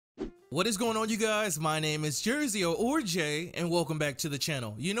What is going on, you guys? My name is Jersey or Jay, and welcome back to the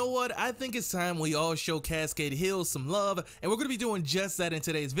channel. You know what? I think it's time we all show Cascade Hills some love, and we're going to be doing just that in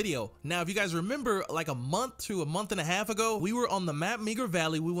today's video. Now, if you guys remember, like a month to a month and a half ago, we were on the map Meager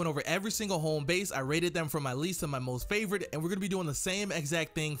Valley. We went over every single home base. I rated them from my least to my most favorite, and we're going to be doing the same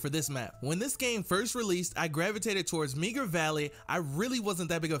exact thing for this map. When this game first released, I gravitated towards Meager Valley. I really wasn't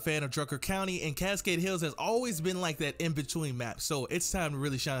that big a fan of Drucker County, and Cascade Hills has always been like that in-between map, so it's time to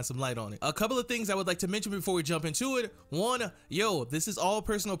really shine some light on it. A couple of things I would like to mention before we jump into it. One, this is all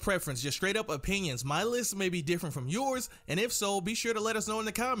personal preference, just straight up opinions. My list may be different from yours, and if so, be sure to let us know in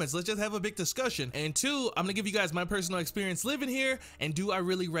the comments. Let's just have a big discussion. And two, I'm gonna give you guys my personal experience living here, and do I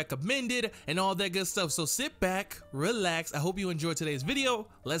really recommend it, and all that good stuff. So sit back, relax. I hope you enjoyed today's video.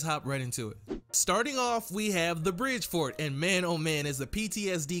 Let's hop right into it. Starting off, we have the Bridge Fort, and man, oh man, is the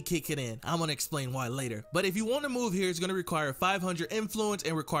PTSD kicking in. I'm gonna explain why later. But if you want to move here, it's gonna require 500 influence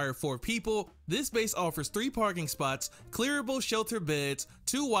and require 4 people. This base offers 3 parking spots, clearable shelter beds,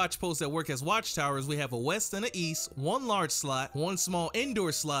 2 watch posts that work as watchtowers. We have a west and an east, 1 large slot, 1 small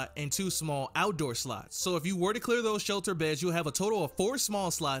indoor slot, and 2 small outdoor slots. So if you were to clear those shelter beds, you'll have a total of 4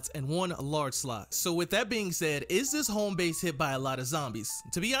 small slots and 1 large slot. So with that being said, is this home base hit by a lot of zombies?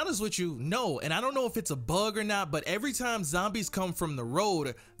 To be honest with you, no. And I don't know if it's a bug or not, but every time zombies come from the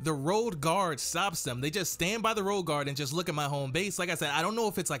road guard stops them. They just stand by the road guard and just look at my home base. Like I said, I don't know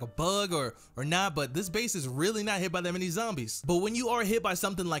if it's like a bug or not, but this base is really not hit by that many zombies. But when you are hit by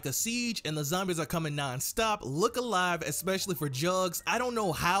something like a siege and the zombies are coming non-stop, look alive, especially for jugs. I don't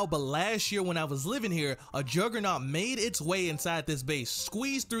know how, but last year when I was living here, a juggernaut made its way inside this base,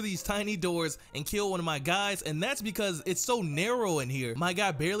 squeezed through these tiny doors and killed one of my guys, and that's because it's so narrow in here. My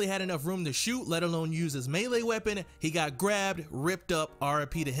guy barely had enough room to shoot, let alone use his melee weapon. He got grabbed, ripped up,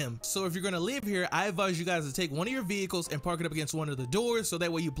 RIP to him. So if you're gonna live here, I advise you guys to take one of your vehicles and park it up against one of the doors, so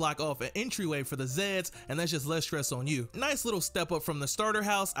that way you block off an entryway for the Zeds, and that's just less stress on you. Nice little step up from the starter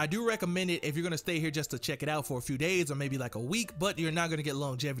house. I do recommend it if you're gonna stay here just to check it out for a few days or maybe like a week, but you're not gonna get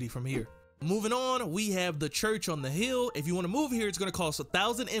longevity from here. Moving on, we have the church on the hill. If you want to move here, it's going to cost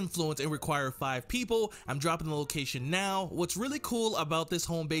 1,000 influence and require 5 people. I'm dropping the location now. What's really cool about this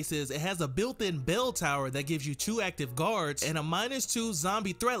home base is it has a built-in bell tower that gives you 2 active guards and a -2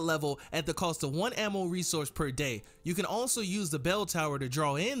 zombie threat level at the cost of 1 ammo resource per day. You can also use the bell tower to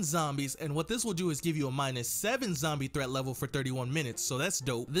draw in zombies, and what this will do is give you a -7 zombie threat level for 31 minutes, so that's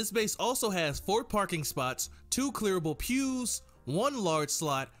dope. This base also has 4 parking spots, 2 clearable pews, 1 large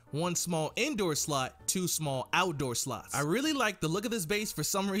slot, 1 small indoor slot, 2 small outdoor slots. I really like the look of this base. For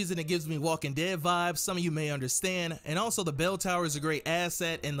some reason, it gives me Walking Dead vibes. Some of you may understand. And also the bell tower is a great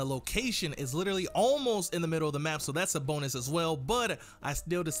asset, and the location is literally almost in the middle of the map, so that's a bonus as well, but I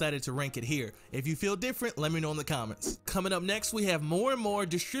still decided to rank it here. If you feel different, let me know in the comments. Coming up next, we have more and more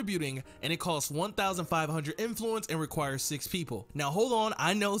distributing, and it costs 1,500 influence and requires 6 people. Now hold on,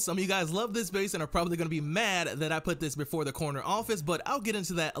 I know some of you guys love this base and are probably going to be mad that I put this before the corner office, but I'll get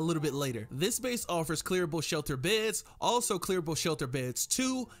into that a little bit later. This base offers clearable shelter beds, also clearable shelter beds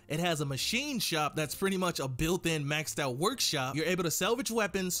too. It has a machine shop that's pretty much a built-in maxed out workshop. You're able to salvage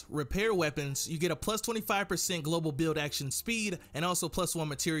weapons, repair weapons. You get a plus 25% global build action speed and also plus 1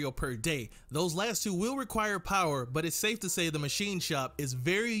 material per day. Those last 2 will require power, but it's safe to say the machine shop is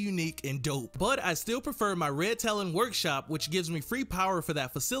very unique and dope. But I still prefer my Red Talon workshop, which gives me free power for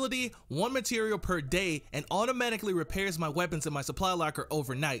that facility, 1 material per day, and automatically repairs my weapons in my supply locker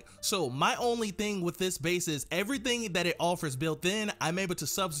overnight. So my only thing with this base is everything that it offers built in, I'm able to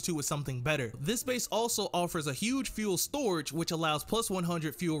substitute with something better. This base also offers a huge fuel storage, which allows plus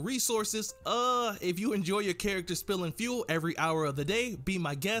 100 fuel resources. If you enjoy your character spilling fuel every hour of the day, be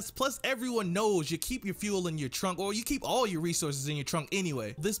my guest. Plus everyone knows you keep your fuel in your trunk, or you keep all your resources in your trunk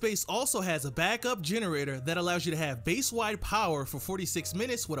anyway. This base also has a backup generator that allows you to have base-wide power for 46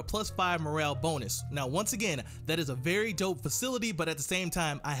 minutes with a plus 5 morale bonus. Now once again, that is a very dope facility, but at the same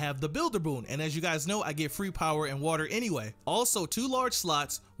time, I have the builder boon, and as you guys know, I get free power and water anyway. Also 2 large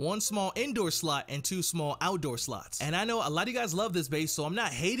slots, 1 small indoor slot, and 2 small outdoor slots. And I know a lot of you guys love this base, so I'm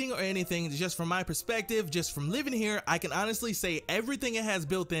not hating or anything. Just from my perspective, just from living here, I can honestly say everything it has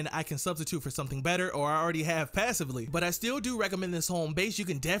built in, I can substitute for something better, or I already have passively. But I still do recommend this home base. You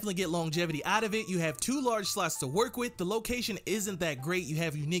can definitely get longevity out of it. You have 2 large slots to work with. The location isn't that great. You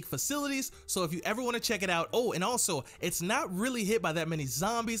have unique facilities, so if you ever want to check it out. Oh, and also, it's not really hit by that many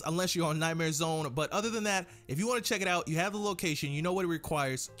zombies unless you're on Nightmare Zone, but other than that, if you want to check it out, you have the location, you know what it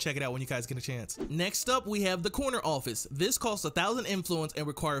requires. check it out when you guys get a chance. Next up, we have the corner office. This costs 1,000 influence and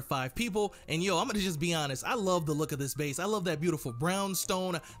requires 5 people. And yo, I'm gonna just be honest, I love the look of this base. I love that beautiful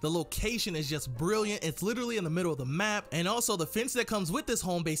brownstone. The location is just brilliant. It's literally in the middle of the map. And also the fence that comes with this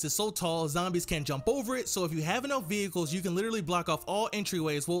home base is so tall, zombies can't jump over it. So if you have enough vehicles, you can literally block off all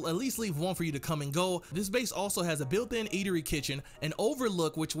entryways. We'll at least leave one for you to come and go. This base also has a built-in eatery kitchen, an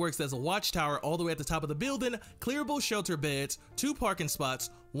overlook which works as a watchtower all the way at the top of the building, clearable shelter beds, 2 parking spots,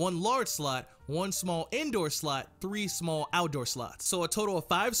 1 large slot, 1 small indoor slot, 3 small outdoor slots. So a total of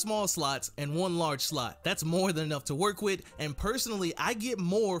 5 small slots and 1 large slot. That's more than enough to work with. And personally, I get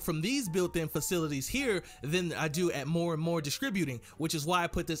more from these built-in facilities here than I do at more and more distributing, which is why I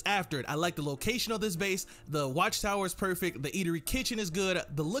put this after it. I like the location of this base. The watchtower is perfect. The eatery kitchen is good.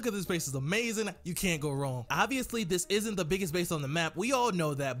 The look of this base is amazing. You can't go wrong. Obviously, this isn't the biggest base on the map. We all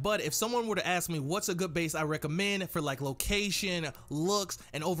know that. But if someone were to ask me what's a good base I recommend for like location, looks,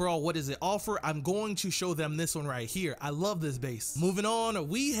 and overall what does it offer, I'm going to show them this one right here. I love this base. Moving on,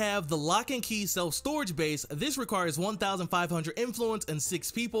 we have the lock and key self-storage base. This requires 1,500 influence and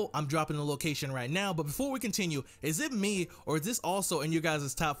 6 people. I'm dropping the location right now, but before we continue, is it me or is this also in your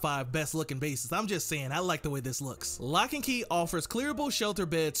guys' top 5 best looking bases? I'm just saying, I like the way this looks. Lock and key offers clearable shelter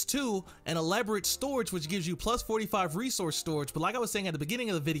beds too, and elaborate storage which gives you plus 45 resource storage, but like I was saying at the beginning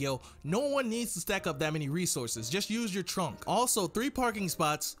of the video, no one needs to stack up that many resources. Just use your trunk. Also, 3 parking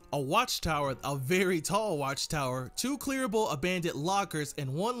spots, a watchtower, a very tall watchtower, 2 clearable abandoned lockers,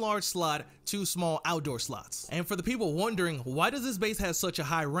 and 1 large slot, 2 small outdoor slots. And for the people wondering, why does this base have such a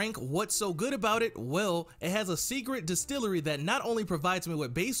high rank? What's so good about it? Well, it has a secret distillery that not only provides me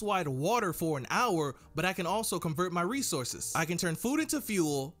with base-wide water for an hour, but I can also convert my resources. I can turn food into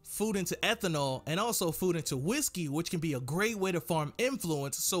fuel, food into ethanol, and also food into whiskey, which can be a great way to farm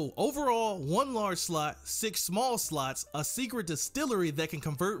influence. So overall, 1 large slot, 6 small slots, a secret distillery that can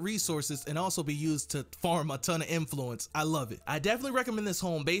convert resources and also be used to farm a ton of influence. I love it. I definitely recommend this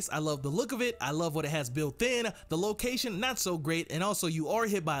home base. I love the look of it. I love what it has built in. The location, not so great. And also you are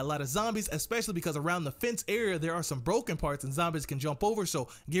hit by a lot of zombies, especially because around the fence area, there are some broken parts and zombies can jump over. So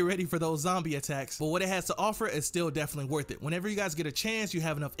get ready for those zombie attacks. But what it has to offer is still definitely worth it. Whenever you guys get a chance, you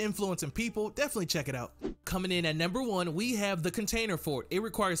have enough influence and people, definitely check it out. Coming in at number 1, we have the container fort. It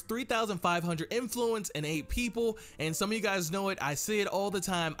requires 3,500 influence and 8 people. And some of you guys know it. I say it all the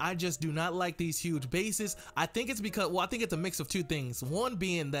time. I just do not like these huge bases. I think it's because, well, I think it's a mix of 2 things. One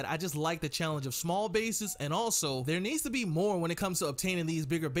being that I just like the challenge of small bases, and also there needs to be more when it comes to obtaining these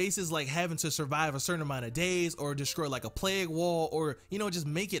bigger bases, like having to survive a certain amount of days or destroy like a plague wall, or you know, just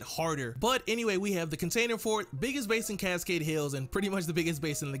make it harder. But anyway, we have the container fort, biggest base in Cascade Hills and pretty much the biggest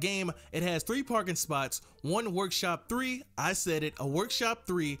base in the game. It has 3 parking spots, 1 workshop 3, I said it, a workshop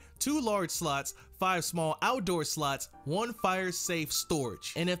 3, 2 large slots, 5 small outdoor slots, 1 fire safe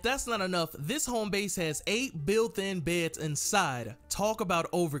storage. And if that's not enough, this home base has 8 built-in beds inside. Talk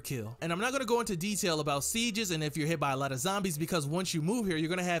about overkill. And I'm not going to go into detail about sieges and if you're hit by a lot of zombies, because once you move here, you're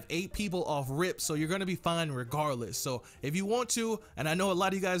going to have 8 people off rip, so you're going to be fine regardless. So if you want to, and I know a lot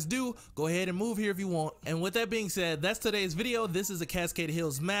of you guys do, go ahead and move here if you want. And with that being said, that's today's video. This is a Cascade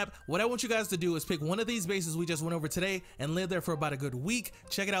Hills map. What I want you guys to do is pick one of these bases we just went over today and live there for about a good week.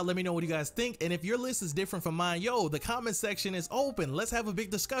 Check it out. Let me know what you guys think. And if your list is different from mine, yo, the comment section is open. Let's have a big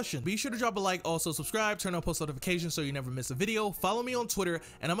discussion. Be sure to drop a like, also subscribe, turn on post notifications so you never miss a video. Follow me on Twitter,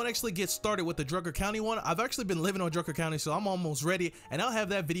 and I'm gonna actually get started with the Drucker County one. I've actually been living on Drucker County, so I'm almost ready, and I'll have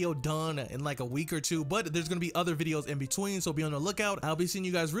that video done in like a week or 2, but there's gonna be other videos in between, so be on the lookout. I'll be seeing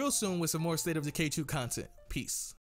you guys real soon with some more State of Decay 2 content. Peace.